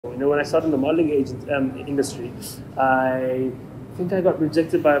You know, when I started in the modeling industry, I think I got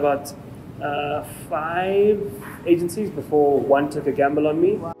rejected by about 5 agencies before one took a gamble on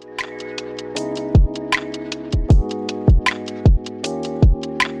me.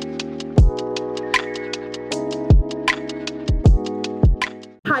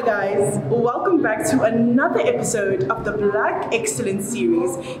 Hi guys, welcome back to another episode of the Black Excellence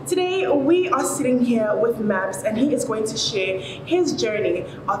series. Today we are sitting here with Maps and he is going to share his journey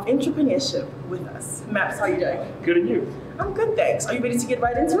of entrepreneurship with us. Maps, how are you doing? Good, and you? I'm good, thanks. Are you ready to get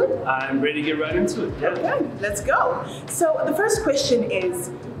right into it? I'm ready to get right into it, yeah. Okay, let's go. So the first question is,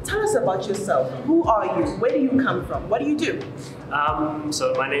 tell us about yourself. Who are you? Where do you come from? What do you do?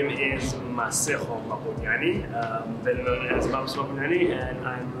 So my name is Maponyane, better known as Maponyane, and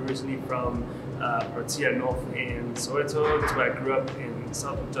I'm originally from Protea North in Soweto. That's where I grew up in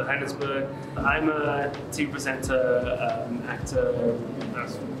South Johannesburg. I'm a TV presenter, actor,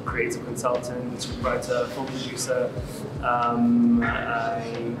 creative consultant, scriptwriter, film producer. I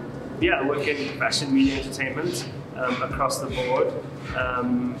work in fashion, media, entertainment across the board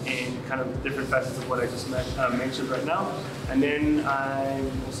in kind of different facets of what I just mentioned right now. And then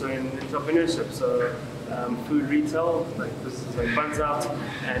I'm also in entrepreneurship, so food retail, like businesses like Buns Out,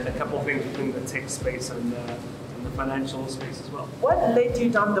 and a couple of things within the tech space and the financial space as well. What led you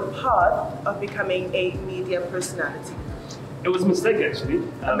down the path of becoming a media personality? It was a mistake, actually.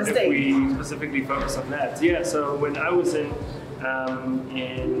 A mistake? If we specifically focus on that. Yeah, so when I was in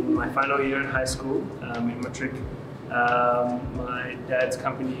my final year in high school, in matric, my dad's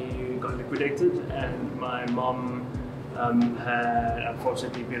company got liquidated and my mom had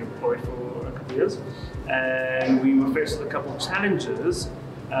unfortunately been employed for a couple of years. And we were faced with a couple of challenges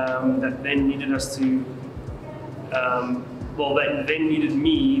that then needed us to that then needed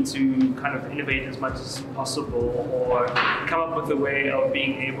me to kind of innovate as much as possible or come up with a way of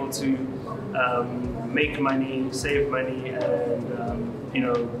being able to make money, save money, and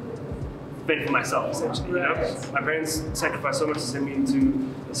fend for myself, essentially. Right. You know, my parents sacrificed so much to send me to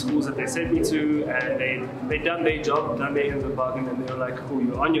the schools that they sent me to, and they'd done their job, done their end of the bargain, and they were like, "Cool,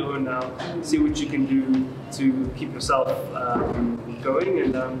 you're on your own now. See what you can do to keep yourself going."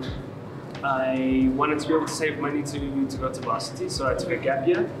 And I wanted to be able to save money to go to varsity, so I took a gap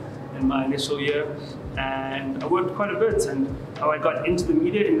year in my initial year, and I worked quite a bit. And how I got into the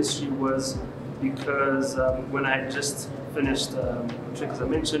media industry was because when I had just finished matric, as I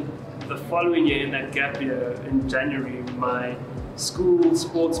mentioned, the following year in that gap year, in January, my school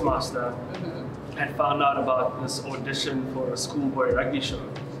sports master had found out about this audition for a schoolboy rugby show.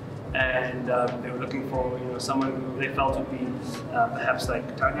 And they were looking for someone who they felt would be perhaps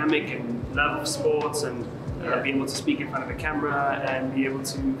like dynamic and love sports and be able to speak in front of the camera and be able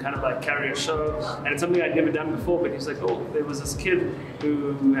to kind of like carry a show. And it's something I'd never done before, but he's like, "Oh, there was this kid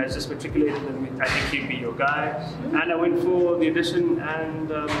who has just matriculated and I think he'd be your guy." And I went for the audition,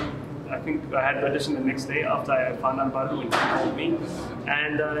 and I think I had the audition the next day after I found out about it when he called me.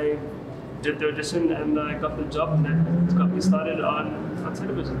 And I did the audition and I got the job, and that got me started on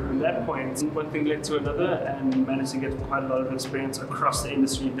television. From that point, one thing led to another, and managed to get quite a lot of experience across the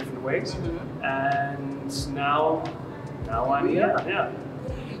industry in different ways. And now I'm here. Yeah.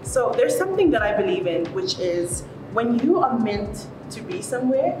 So there's something that I believe in, which is when you are meant to be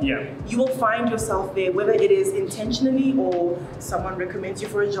somewhere, you will find yourself there, whether it is intentionally or someone recommends you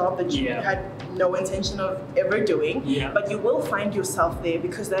for a job that you had no intention of ever doing, but you will find yourself there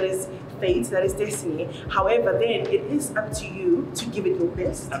because that is fate, that is destiny. However, then it is up to you to give it your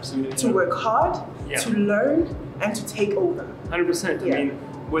best, to work hard, to learn, and to take over. 100%. I mean,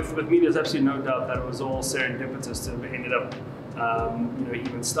 with me, there's absolutely no doubt that it was all serendipitous to have ended up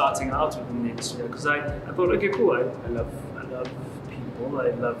even starting out within the industry, because I thought, okay, cool, I love people,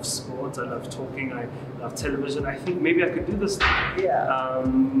 I love sports, I love talking, I love television, I think maybe I could do this thing.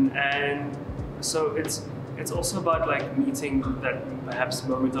 And so it's also about like meeting that perhaps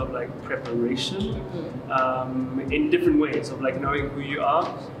moment of like preparation in different ways, of like knowing who you are,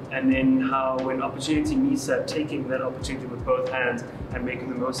 and then how when opportunity meets that, taking that opportunity with both hands and making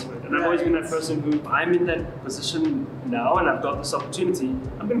the most of it. And I've always been that person who, I'm in that position now and I've got this opportunity,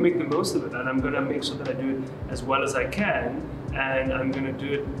 I'm going to make the most of it, and I'm going to make sure that I do it as well as I can, and I'm going to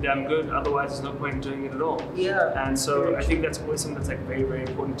do it damn good, otherwise there's no point in doing it at all. And so I think that's always something that's like very, very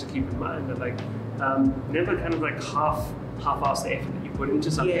important to keep in mind, that like never kind of like half-ass the effort that you put into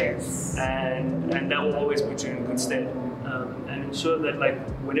something, and that will always put you in good stead. And ensure that like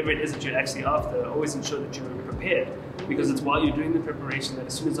whatever it is that you're actually after, always ensure that you're prepared, because it's while you're doing the preparation that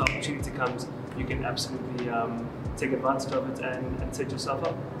as soon as the opportunity comes, you can absolutely take advantage of it and set yourself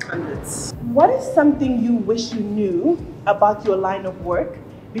up. What is something you wish you knew about your line of work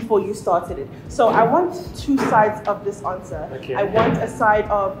before you started it. So I want two sides of this answer. Okay. I want a side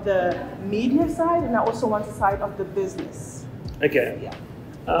of the media side, and I also want a side of the business. Okay. Yeah.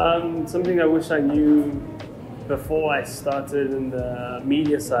 Something I wish I knew before I started in the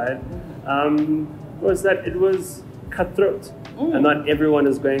media side was that it was cutthroat. And not everyone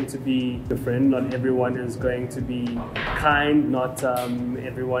is going to be your friend, not everyone is going to be kind, not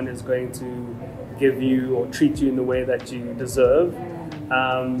everyone is going to give you or treat you in the way that you deserve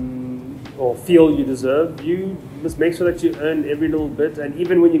or feel you deserve. You must make sure that you earn every little bit, and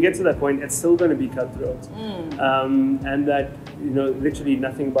even when you get to that point, it's still going to be cutthroat. And that, literally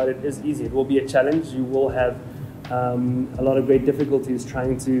nothing about it is easy. It will be a challenge. You will have a lot of great difficulties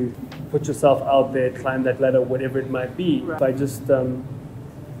trying to put yourself out there, climb that ladder, whatever it might be. Right. If I just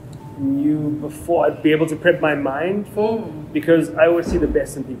knew before, I'd be able to prep my mind for, because I always see the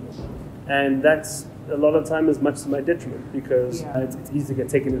best in people. And that's a lot of time is much to my detriment, because it's easy to get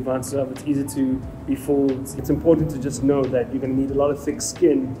taken advantage of, it's easy to be fooled. It's important to just know that you're going to need a lot of thick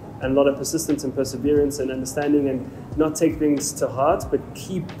skin and a lot of persistence and perseverance and understanding, and not take things to heart, but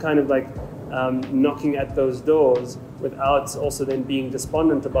keep kind of like knocking at those doors without also then being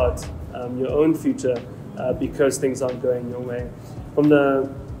despondent about your own future because things aren't going your way. From the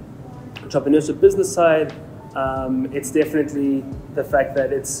entrepreneurship business side, it's definitely the fact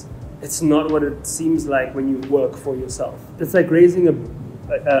that it's not what it seems like when you work for yourself. It's like raising a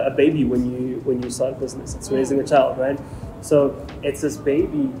baby when you start a business. It's raising a child, right? So it's this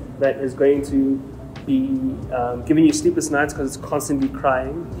baby that is going to be giving you sleepless nights because it's constantly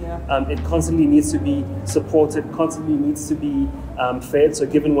crying. It constantly needs to be supported, constantly needs to be fed, so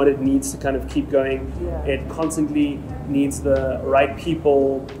given what it needs to kind of keep going. It constantly needs the right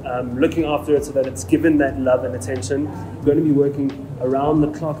people looking after it so that it's given that love and attention. You're going to be working around the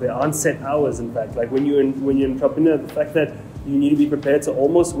clock. There aren't set hours, in fact. Like when you're an entrepreneur, the fact that you need to be prepared to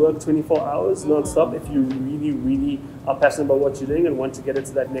almost work 24 hours non-stop if you really, really are passionate about what you're doing and want to get it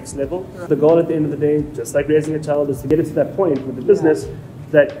to that next level. The goal at the end of the day, just like raising a child, is to get it to that point with the business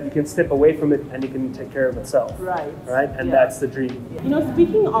that you can step away from it and it can take care of itself. Right? And that's the dream.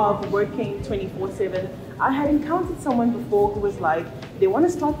 Speaking of working 24/7, I had encountered someone before who was like, they want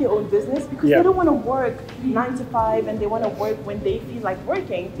to start their own business because they don't want to work 9 to 5 and they want to work when they feel like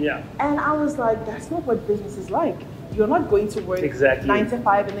working. And I was like, that's not what business is like. You're not going to work 9 to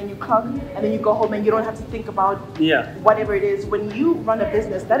 5 and then you clock and then you go home and you don't have to think about whatever it is. When you run a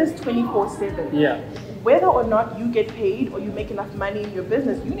business, that is 24/7. Whether or not you get paid or you make enough money in your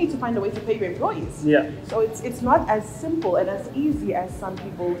business, you need to find a way to pay your employees. So it's not as simple and as easy as some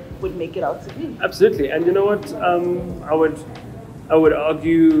people would make it out to be. Absolutely. And you know what? I would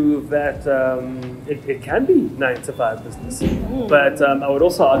argue that it can be 9 to 5 business, but I would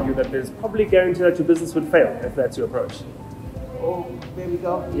also argue that there's probably a guarantee that your business would fail if that's your approach. Oh, there we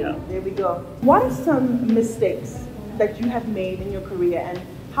go. There we go. What are some mistakes that you have made in your career, and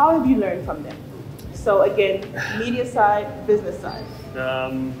how have you learned from them? So again, media side, business side.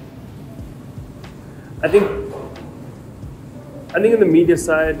 I think in the media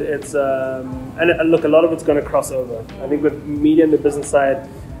side, it's and look, a lot of it's going to cross over. I think with media and the business side,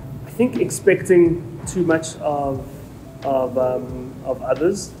 I think expecting too much of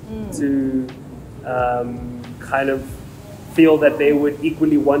others to kind of feel that they would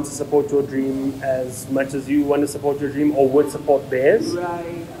equally want to support your dream as much as you want to support your dream or would support theirs.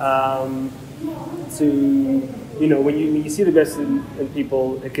 When you see the best in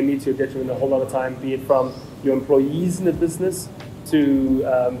people, it can lead to a detriment a whole lot of time, be it from your employees in the business to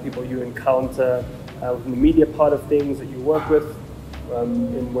people you encounter in the media part of things that you work with,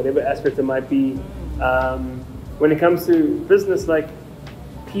 in whatever aspect it might be. When it comes to business, like,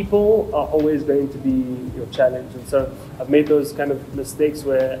 people are always going to be your challenge. And so I've made those kind of mistakes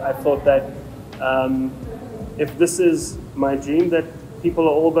where I thought that if this is my dream, that people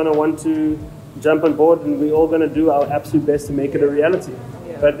are all going to want to jump on board and we're all going to do our absolute best to make it a reality.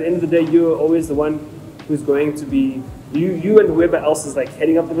 But at the end of the day, you're always the one who's going to be, you and whoever else is like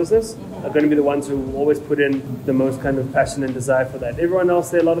heading up the business are going to be the ones who always put in the most kind of passion and desire for that. Everyone else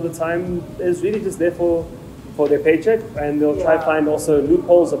there a lot of the time is really just there for their paycheck, and they'll try to find also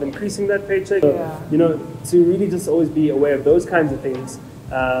loopholes of increasing that paycheck. So, to really just always be aware of those kinds of things,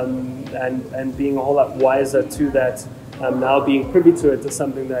 and being a whole lot wiser to that. Now being privy to it is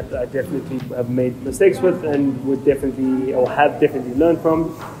something that I definitely have made mistakes with and would definitely, or have definitely learned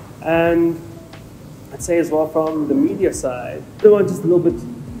from. And I'd say as well from the media side, there was just a little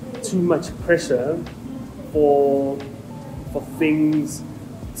bit too much pressure for things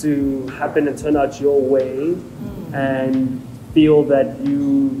to happen and turn out your way, and feel that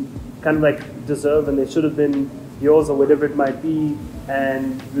you kind of like deserve and they should have been yours or whatever it might be.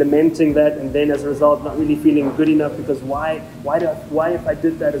 and lamenting that, and then as a result not really feeling good enough because why if I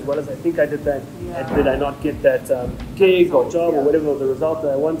did that as well as I think I did that, did I not get that gig or job or whatever the result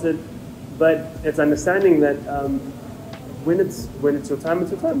that I wanted? But it's understanding that when it's your time,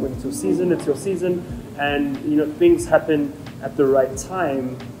 it's your time. When it's your season, it's your season, and things happen at the right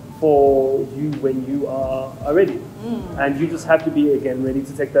time for you when you are ready, and you just have to be again ready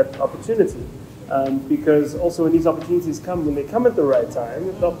to take that opportunity. Because also when these opportunities come, when they come at the right time,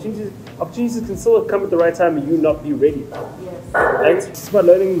 the opportunities can still come at the right time and you not be ready. Yes. Right? It's about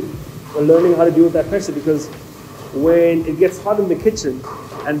learning how to deal with that pressure, because when it gets hot in the kitchen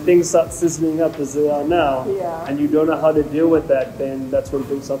and things start sizzling up as they are now, and you don't know how to deal with that, then that's when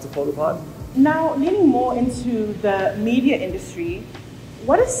things start to fall apart. Now, leaning more into the media industry,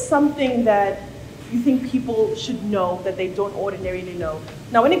 what is something that you think people should know that they don't ordinarily know?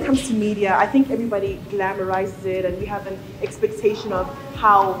 Now, when it comes to media, I think everybody glamorizes it, and we have an expectation of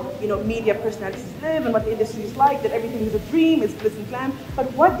how media personalities live and what the industry is like, that everything is a dream, it's bliss and glam.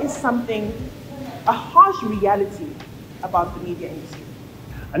 But what is a harsh reality about the media industry?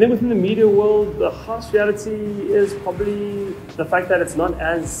 I think within the media world, the harsh reality is probably the fact that it's not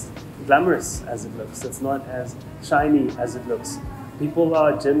as glamorous as it looks. It's not as shiny as it looks. People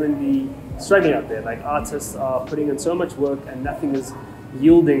are genuinely struggling out there. Like, artists are putting in so much work and nothing is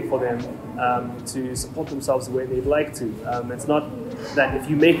yielding for them to support themselves the way they'd like to. It's not that if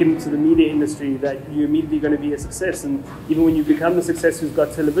you make it into the media industry that you're immediately going to be a success. And even when you become a success who's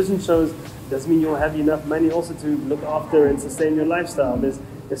got television shows, doesn't mean you'll have enough money also to look after and sustain your lifestyle. There's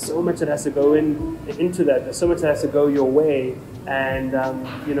so much that has to go into that. There's so much that has to go your way. And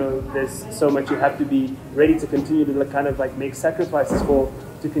there's so much you have to be ready to continue to kind of like make sacrifices for,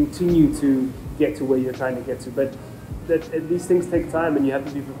 to continue to get to where you're trying to get to. But these things take time, and you have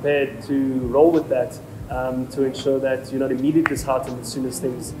to be prepared to roll with that, to ensure that you're not immediately disheartened as soon as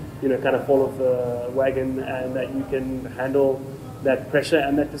things kind of fall off the wagon, and that you can handle that pressure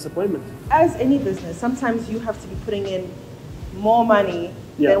and that disappointment. As any business, sometimes you have to be putting in more money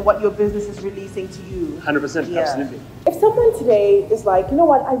than what your business is releasing to you. 100%, absolutely. If someone today is like, you know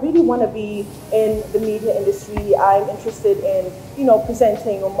what, I really want to be in the media industry, I'm interested in,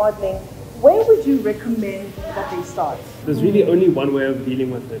 presenting or modeling, where would you recommend that they start? There's really only one way of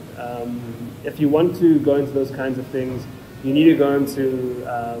dealing with it. If you want to go into those kinds of things, you need to go into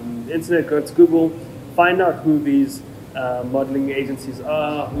the internet, go into Google, find out who these modeling agencies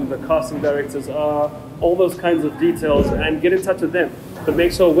are, who the casting directors are, all those kinds of details, and get in touch with them. But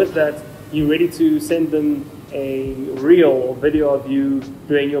make sure with that, you're ready to send them a reel or video of you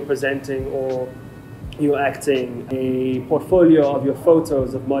doing your presenting or your acting, a portfolio of your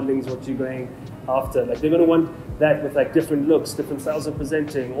photos of modeling is what you're going after. Like, they're going to want that with like different looks, different styles of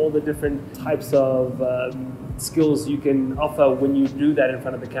presenting, all the different types of skills you can offer when you do that in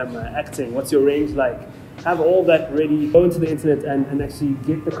front of the camera. Acting, what's your range like? Have all that ready, go into the internet and actually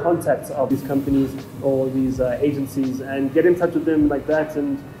get the contacts of these companies or these agencies and get in touch with them like that.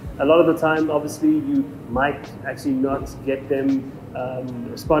 And a lot of the time, obviously, you might actually not get them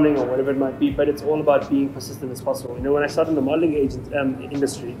responding or whatever it might be, but it's all about being persistent as possible. When I started in the modeling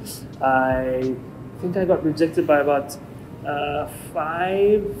industry, I think I got rejected by about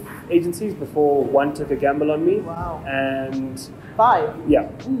 5 agencies before one took a gamble on me. Wow. And 5? Yeah.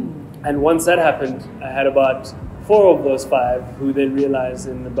 And once that happened, I had about 4 of those 5 who then realized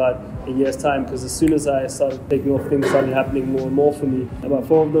in about a year's time, because as soon as I started taking off, things started happening more and more for me. About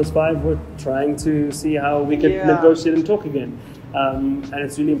 4 of those 5 were trying to see how we could negotiate and talk again. And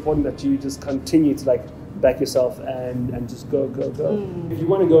it's really important that you just continue to back yourself and just go. If you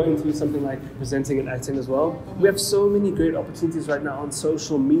want to go into something like presenting and acting as well, we have so many great opportunities right now on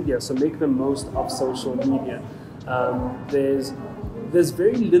social media, so make the most of social media. There's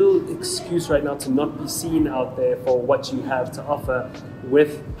very little excuse right now to not be seen out there for what you have to offer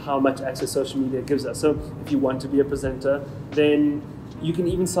with how much access social media gives us. So if you want to be a presenter, then you can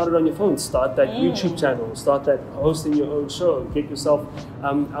even start it on your phone. Start that YouTube channel, start that hosting your own show, get yourself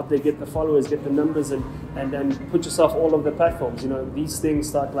out there, get the followers, get the numbers, and put yourself all over the platforms. These things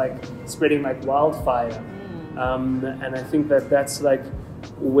start spreading like wildfire. And I think that's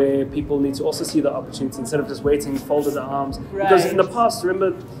where people need to also see the opportunity instead of just waiting folded arms. Right. Because in the past,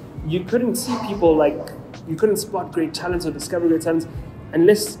 remember, you couldn't see people you couldn't spot great talents or discover great talents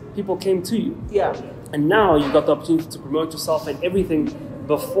unless people came to you. Yeah. And now you've got the opportunity to promote yourself and everything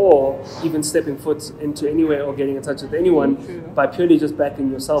before even stepping foot into anywhere or getting in touch with anyone by purely just backing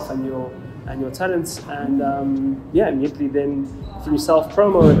yourself and your talents, and immediately then through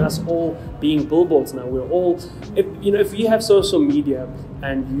self-promo and us all being billboards now. We're all, if you have social media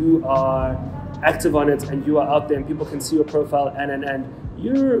and you are active on it and you are out there and people can see your profile and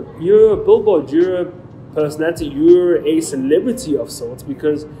you're a billboard, you're a personality, you're a celebrity of sorts,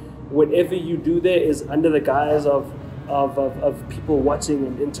 because whatever you do there is under the guise of people watching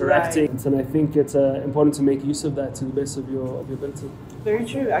and interacting. Right. And I think it's important to make use of that to the best of your ability. Very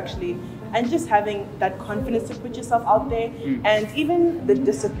true, actually. And just having that confidence to put yourself out there, and even the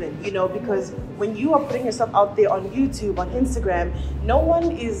discipline, you know, because when you are putting yourself out there on YouTube, on Instagram, no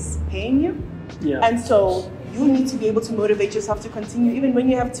one is paying you. Yeah. And so you need to be able to motivate yourself to continue, even when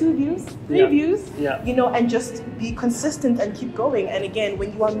you have 2 views, 3 views, you know, and just be consistent and keep going. And again,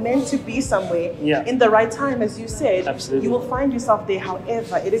 when you are meant to be somewhere in the right time, as you said, you will find yourself there.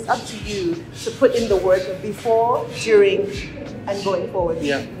 However, it is up to you to put in the work before, during, and going forward.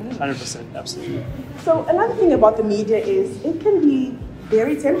 Yeah, 100%, absolutely. So another thing about the media is it can be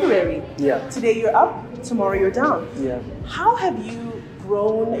very temporary. Yeah. Today you're up, tomorrow you're down. Yeah. How have you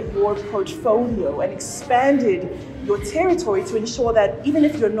grown your portfolio and expanded your territory to ensure that even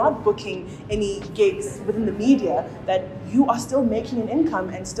if you're not booking any gigs within the media, that you are still making an income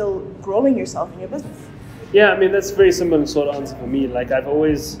and still growing yourself in your business? Yeah, I mean, that's a very simple and short answer for me. Like I've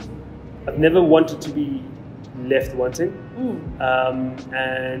never wanted to be left wanting.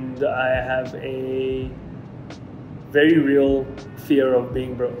 And I have a very real fear of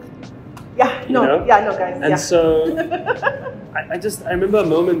being broke. Yeah, no, guys. And so I remember a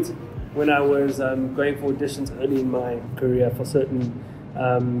moment when I was going for auditions early in my career for certain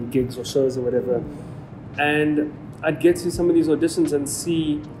gigs or shows or whatever, and I'd get to some of these auditions and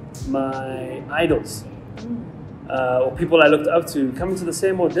see my idols or people I looked up to coming to the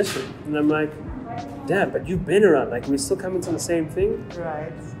same audition, and I'm like, damn, but you've been around, like we're still coming to the same thing.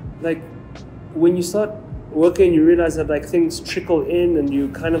 Right. Like when you start working, you realize that like things trickle in and you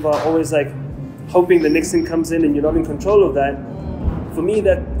kind of are always like hoping the next thing comes in and you're not in control of that. For me,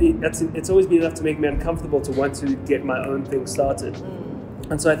 it's always been enough to make me uncomfortable to want to get my own thing started.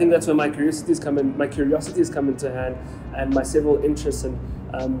 And so I think that's where my curiosities come into hand, and my several interests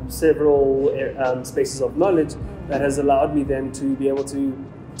and several spaces of knowledge that has allowed me then to be able to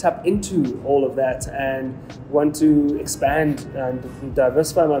tap into all of that and want to expand and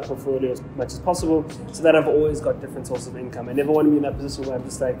diversify my portfolio as much as possible, so that I've always got different sources of income. I never want to be in that position where I'm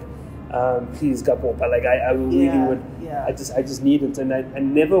just like, please gapo, but like I really would. Yeah. I just need it, and I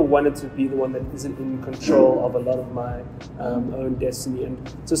never wanted to be the one that isn't in control of a lot of my own destiny.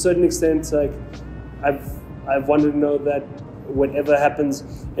 And to a certain extent, like I've wanted to know that whatever happens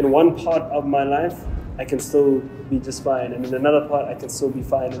in one part of my life, I can still be just fine, and in another part I can still be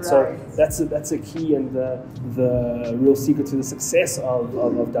fine. And so that's a key, and the real secret to the success of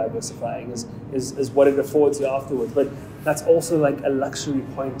diversifying is what it affords you afterwards. But that's also like a luxury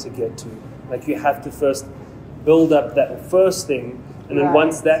point to get to. Like you have to first build up that first thing, and then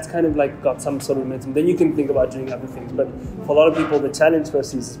once that's kind of like got some sort of momentum, then you can think about doing other things. But for a lot of people, the challenge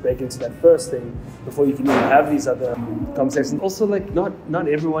first is to break into that first thing before you can even have these other conversations. Also, like not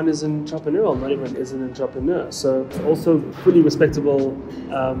everyone is entrepreneurial, not everyone is an entrepreneur. So it's also fully respectable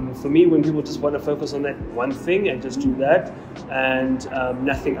for me when people just want to focus on that one thing and just do that and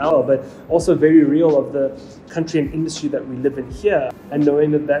nothing else. But also very real of the country and industry that we live in here, and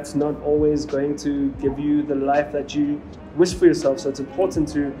knowing that that's not always going to give you the life that you wish for yourself. So it's important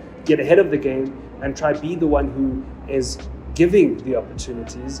to get ahead of the game and try be the one who is giving the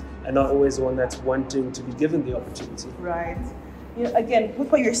opportunities and not always the one that's wanting to be given the opportunity. Right. You know, again, with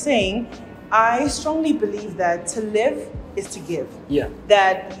what you're saying, I strongly believe that to live is to give. Yeah.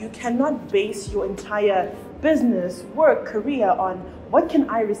 That you cannot base your entire business, work, career on what can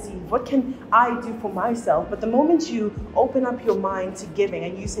I receive, what can I do for myself. But the moment you open up your mind to giving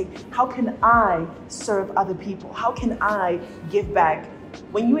and you say, how can I serve other people? How can I give back?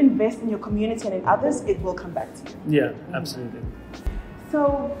 When you invest in your community and in others, it will come back to you. Yeah, absolutely.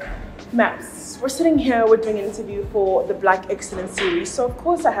 So, Maps, we're sitting here, we're doing an interview for the Black Excellence series. So of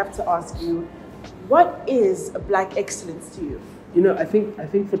course I have to ask you, what is Black Excellence to you? You know, I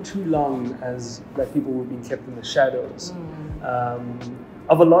think for too long as Black people we've been kept in the shadows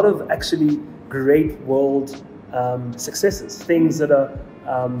of a lot of actually great world successes, things that are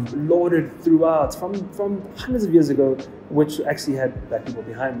lauded throughout from hundreds of years ago, which actually had Black people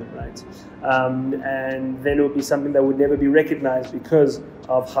behind them, right? And then it would be something that would never be recognized because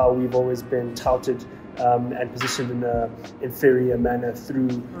of how we've always been touted and positioned in an inferior manner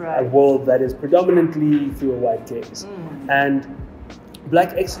through a world that is predominantly through a white gaze. And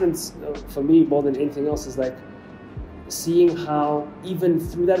Black excellence, for me, more than anything else, is like seeing how even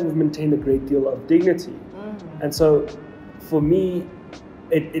through that we've maintained a great deal of dignity. And so for me,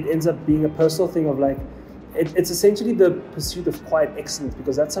 it ends up being a personal thing of like it's essentially the pursuit of quiet excellence,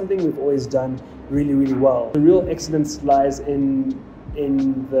 because that's something we've always done really, really well. The real excellence lies in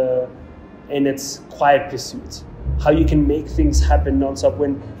its quiet pursuit. How you can make things happen non-stop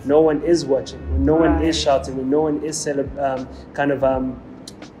when no one is watching, when no one is shouting, when no one is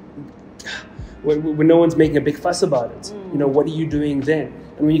when no one's making a big fuss about it. You know, what are you doing then?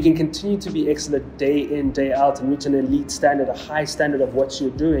 And when you can continue to be excellent day in, day out, and reach an elite standard, a high standard of what you're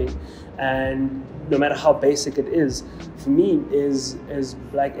doing, and no matter how basic it is, for me is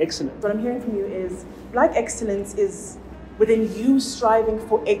Black excellence. What I'm hearing from you is Black excellence is within you striving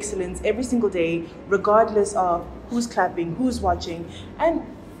for excellence every single day, regardless of who's clapping, who's watching, and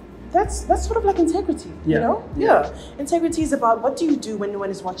that's sort of like integrity, you know? Yeah. Integrity is about what do you do when no one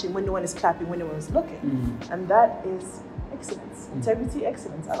is watching, when no one is clapping, when no one is looking, and that is excellence. Integrity,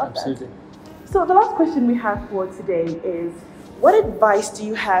 excellence. I love that. So the last question we have for today is, what advice do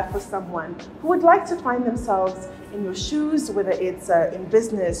you have for someone who would like to find themselves in your shoes, whether it's in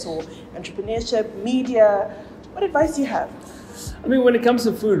business or entrepreneurship, media? What advice do you have? I mean, when it comes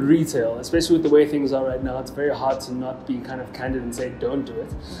to food retail, especially with the way things are right now, it's very hard to not be kind of candid and say, don't do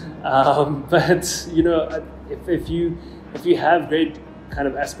it. But, you know, if you have great kind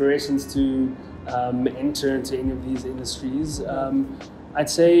of aspirations to enter into any of these industries, I'd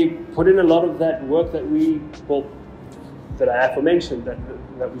say put in a lot of that work that that I aforementioned,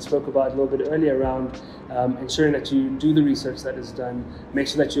 that we spoke about a little bit earlier, around ensuring that you do the research that is done, make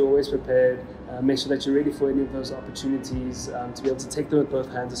sure that you're always prepared, make sure that you're ready for any of those opportunities, to be able to take them with both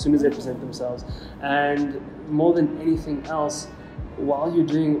hands as soon as they present themselves. And more than anything else, while you're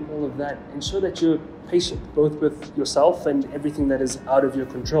doing all of that, ensure that you're patient, both with yourself and everything that is out of your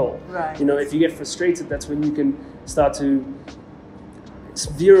control. Right. You know, if you get frustrated, that's when you can start to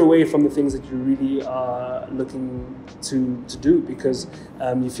veer away from the things that you really are looking to do, because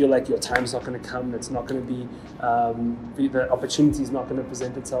you feel like your time's not going to come, it's not going to be, the opportunity is not going to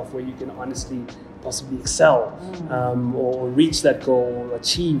present itself where you can honestly possibly excel, or reach that goal, or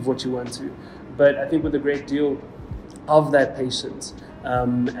achieve what you want to. But I think with a great deal of that patience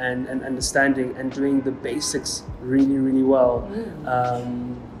and understanding and doing the basics really, really well,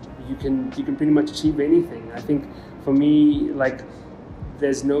 you can pretty much achieve anything. I think for me, like,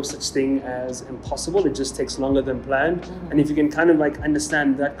 there's no such thing as impossible. It just takes longer than planned. And if you can kind of like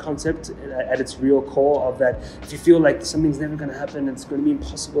understand that concept at its real core, of that, if you feel like something's never going to happen, it's going to be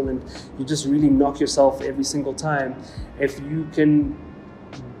impossible, and you just really knock yourself every single time, if you can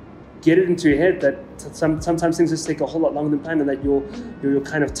get it into your head that sometimes things just take a whole lot longer than planned, and that your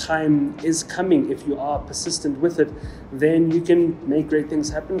kind of time is coming if you are persistent with it, then you can make great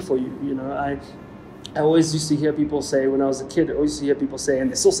things happen for you. You know, I always used to hear people say, when I was a kid, I always used to hear people say, and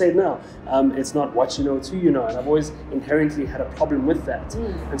they still say it now, it's not what you know, it's who you know. And I've always inherently had a problem with that.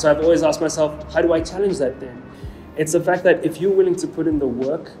 And so I've always asked myself, how do I challenge that then? It's the fact that if you're willing to put in the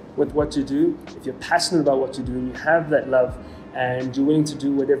work with what you do, if you're passionate about what you do, and you have that love, and you're willing to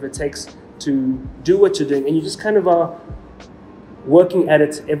do whatever it takes to do what you're doing, and you just kind of are working at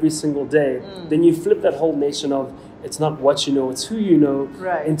it every single day, then you flip that whole nation of, it's not what you know, it's who you know,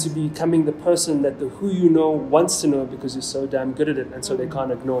 into becoming the person that the who you know wants to know, because you're so damn good at it, and so they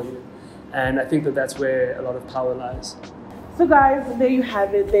can't ignore you. And I think that that's where a lot of power lies. So guys, there you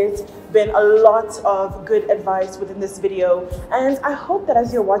have it. There's been a lot of good advice within this video, and I hope that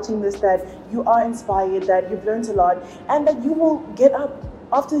as you're watching this, that you are inspired, that you've learned a lot, and that you will get up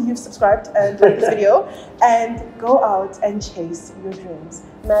after you've subscribed and liked this video and go out and chase your dreams.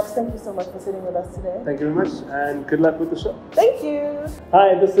 Max, thank you so much for sitting with us today. Thank you very much, and good luck with the show. Thank you.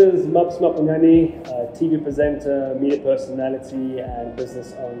 Hi, this is Maponyane, TV presenter, media personality, and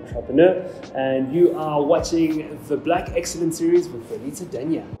business entrepreneur, and you are watching the Black Excellence series with Bonita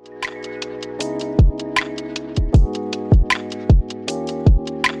Denya.